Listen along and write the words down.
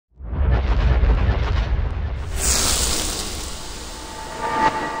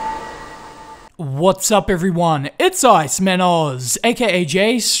What's up everyone, it's Iceman Oz, aka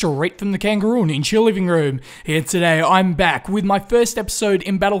Jay, straight from the Kangaroo in your living room. Here today, I'm back with my first episode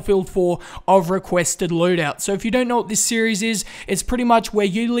in Battlefield 4 of Requested Loadout. So if you don't know what this series is, it's pretty much where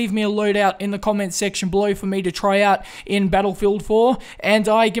you leave me a loadout in the comment section below for me to try out in Battlefield 4, and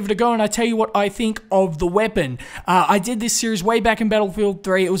I give it a go and I tell you what I think of the weapon. I did this series way back in Battlefield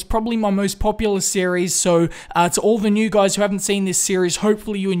 3, it was probably my most popular series, so to all the new guys who haven't seen this series,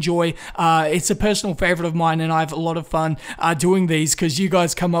 hopefully you enjoy. It's a personal favorite of mine and I have a lot of fun doing these because you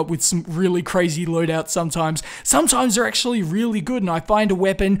guys come up with some really crazy loadouts sometimes. Sometimes they're actually really good and I find a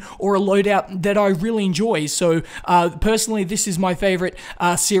weapon or a loadout that I really enjoy. So personally this is my favorite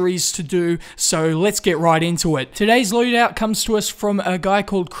series to do, so let's get right into it. Today's loadout comes to us from a guy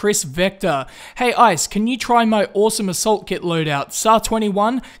called Chris Vector. Hey Ice, can you try my awesome assault kit loadout?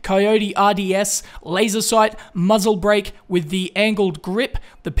 SAR-21, Coyote RDS, laser sight, muzzle brake with the angled grip,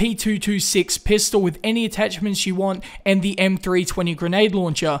 the P226 pistol with any attachments you want, and the M320 grenade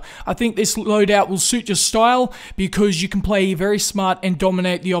launcher. I think this loadout will suit your style because you can play very smart and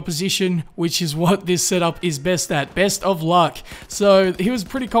dominate the opposition, which is what this setup is best at. Best of luck. So he was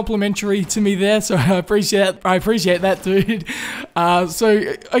pretty complimentary to me there, so I appreciate that, dude.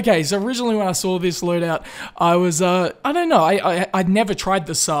 So originally when I saw this loadout, I was I don't know, I'd never tried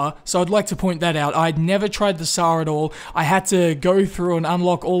the SAR, so I'd like to point that out. I'd never tried the SAR at all. I had to go through and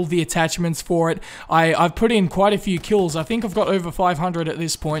unlock all the attachments for it. I've put in quite a few kills. I think I've got over 500 at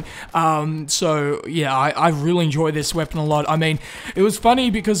this point. So yeah, I really enjoy this weapon a lot. I mean, it was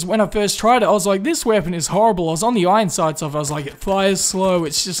funny because when I first tried it, I was like, this weapon is horrible. I was on the iron sights of it. I was like, it fires slow.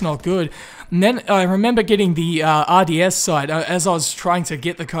 It's just not good. And then I remember getting the RDS sight as I was trying to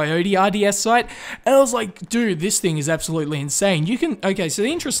get the Coyote RDS sight, and I was like, dude, this thing is absolutely insane. You can, okay, so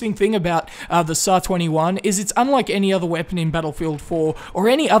the interesting thing about the SAR-21 is it's unlike any other weapon in Battlefield 4 or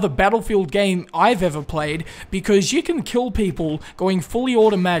any other Battlefield game I've ever played, because you can kill people going fully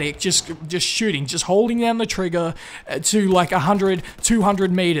automatic, just shooting, just holding down the trigger to like 100,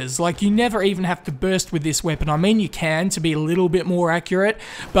 200 meters. Like, you never even have to burst with this weapon. I mean, you can to be a little bit more accurate,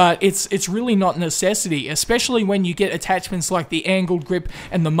 but it's really not a necessity, especially when you get attachments like the angled grip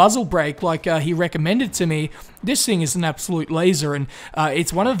and the muzzle brake like he recommended to me. This thing is an absolute laser, and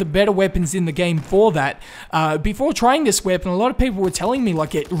it's one of the better weapons in the game for that. Before trying this weapon, a lot of people were telling me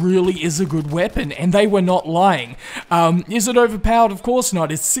like it really is a good weapon, and they were not lying. Is it overpowered? Of course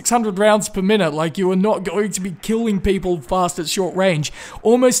not. It's 600 rounds per minute. Like, you are not going to be killing people fast at short range.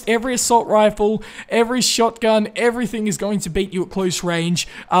 Almost every assault rifle, every shotgun, everything is going to beat you at close range.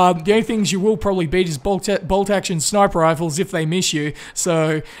 The only things you will probably beat is bolt action sniper rifles if they miss you.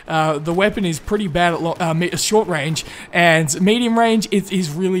 So the weapon is pretty bad at short range, and medium range it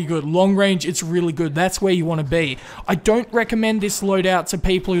is really good. Long range, it's really good. That's where you want to be. I don't recommend this loadout to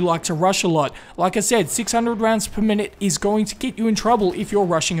people who like to rush a lot. Like I said, 600 rounds per minute is going to get you in trouble if you're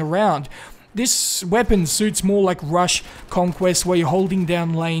rushing around. This weapon suits more like rush conquest, where you're holding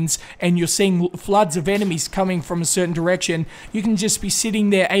down lanes and you're seeing floods of enemies coming from a certain direction. You can just be sitting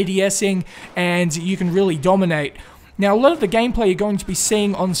there ADSing and you can really dominate. Now, a lot of the gameplay you're going to be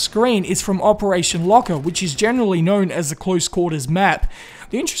seeing on screen is from Operation Locker, which is generally known as a close quarters map.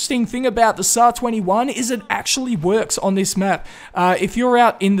 The interesting thing about the SAR-21 is it actually works on this map. If you're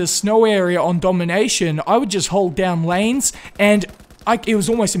out in the snow area on domination, I would just hold down lanes and it was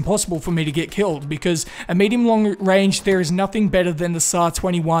almost impossible for me to get killed, because at medium-long range, there is nothing better than the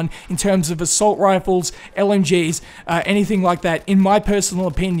SAR-21 in terms of assault rifles, LMGs, anything like that, in my personal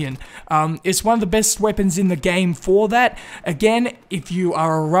opinion. It's one of the best weapons in the game for that. Again, if you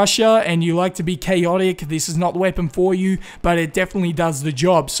are a rusher and you like to be chaotic, this is not the weapon for you, but it definitely does the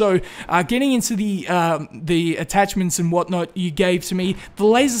job. So, getting into the attachments and whatnot you gave to me, the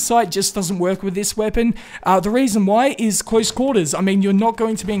laser sight just doesn't work with this weapon. The reason why is close quarters. I mean, you're not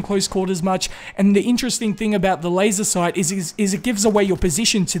going to be in close quarters much, and the interesting thing about the laser sight is it gives away your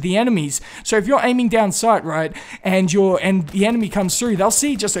position to the enemies. So if you're aiming down sight, right, and the enemy comes through, they'll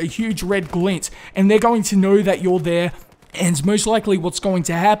see just a huge red glint, and they're going to know that you're there. And most likely what's going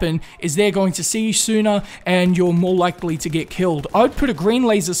to happen is they're going to see you sooner and you're more likely to get killed. I would put a green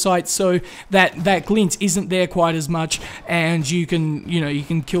laser sight so that glint isn't there quite as much, and you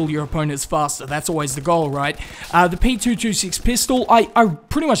can kill your opponents faster. That's always the goal, right? The P226 pistol, I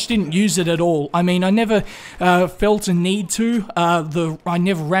pretty much didn't use it at all. I mean, I never felt a need to. I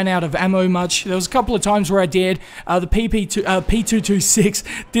never ran out of ammo much. There was a couple of times where I did. The P226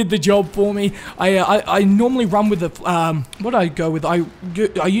 did the job for me. I normally run with a what I go with, I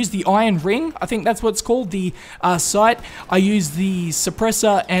use the iron ring, I think that's what it's called, the sight. I use the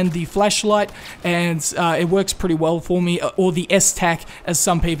suppressor and the flashlight, and it works pretty well for me, or the S-TAC as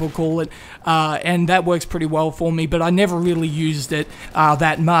some people call it, and that works pretty well for me, but I never really used it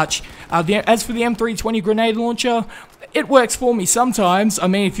that much. As for the M320 grenade launcher, it works for me sometimes. I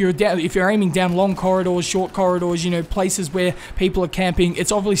mean, if you're aiming down long corridors, short corridors, you know, places where people are camping,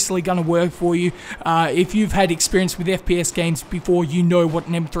 it's obviously going to work for you. If you've had experience with FPS games before, you know what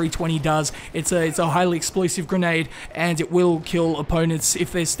an M320 does. It's a highly explosive grenade, and it will kill opponents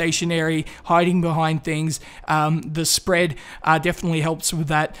if they're stationary, hiding behind things. The spread definitely helps with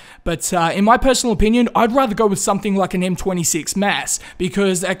that. But in my personal opinion, I'd rather go with something like an M26 Mass,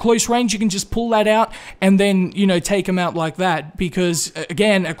 because at close range you can just pull that out and then, you know, take them out like that, because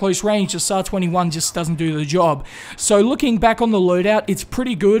again, at close range the SAR-21 just doesn't do the job. So looking back on the loadout, it's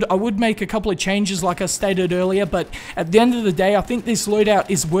pretty good. I would make a couple of changes like I stated earlier, but at the end of the day, I think this loadout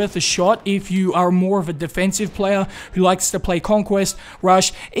is worth a shot if you are more of a defensive player who likes to play conquest,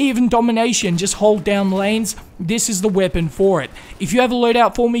 rush, even domination, just hold down lanes. This is the weapon for it. If you have a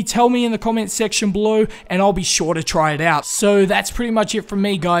loadout for me, tell me in the comments section below and I'll be sure to try it out. So that's pretty much it from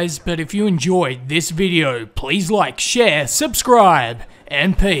me, guys, but if you enjoyed this video, please like, share, subscribe,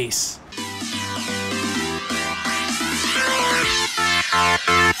 and peace.